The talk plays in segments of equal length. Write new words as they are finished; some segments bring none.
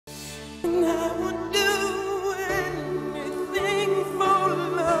I would do anything for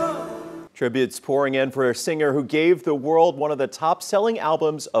love. Tributes pouring in for a singer who gave the world one of the top-selling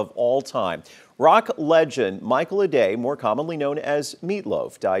albums of all time. Rock legend Michael Aday, more commonly known as Meat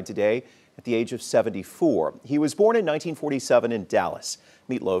Loaf, died today at the age of 74. He was born in 1947 in Dallas.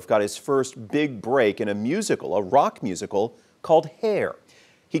 Meat Loaf got his first big break in a rock musical called Hair.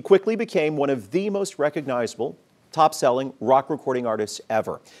 He quickly became one of the most recognizable, top-selling rock recording artists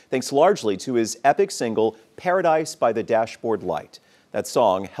ever, thanks largely to his epic single, Paradise by the Dashboard Light. That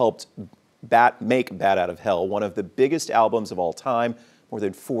song helped make Bat Out of Hell one of the biggest albums of all time, more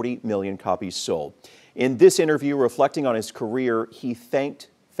than 40 million copies sold. In this interview, reflecting on his career, he thanked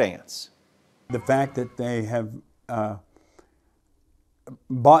fans. The fact that they have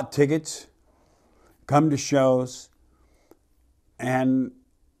bought tickets, come to shows, and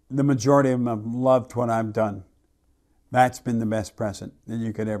the majority of them have loved what I've done. That's been the best present that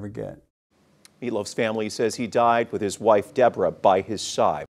you could ever get. Meat Loaf's family says he died with his wife, Deborah, by his side.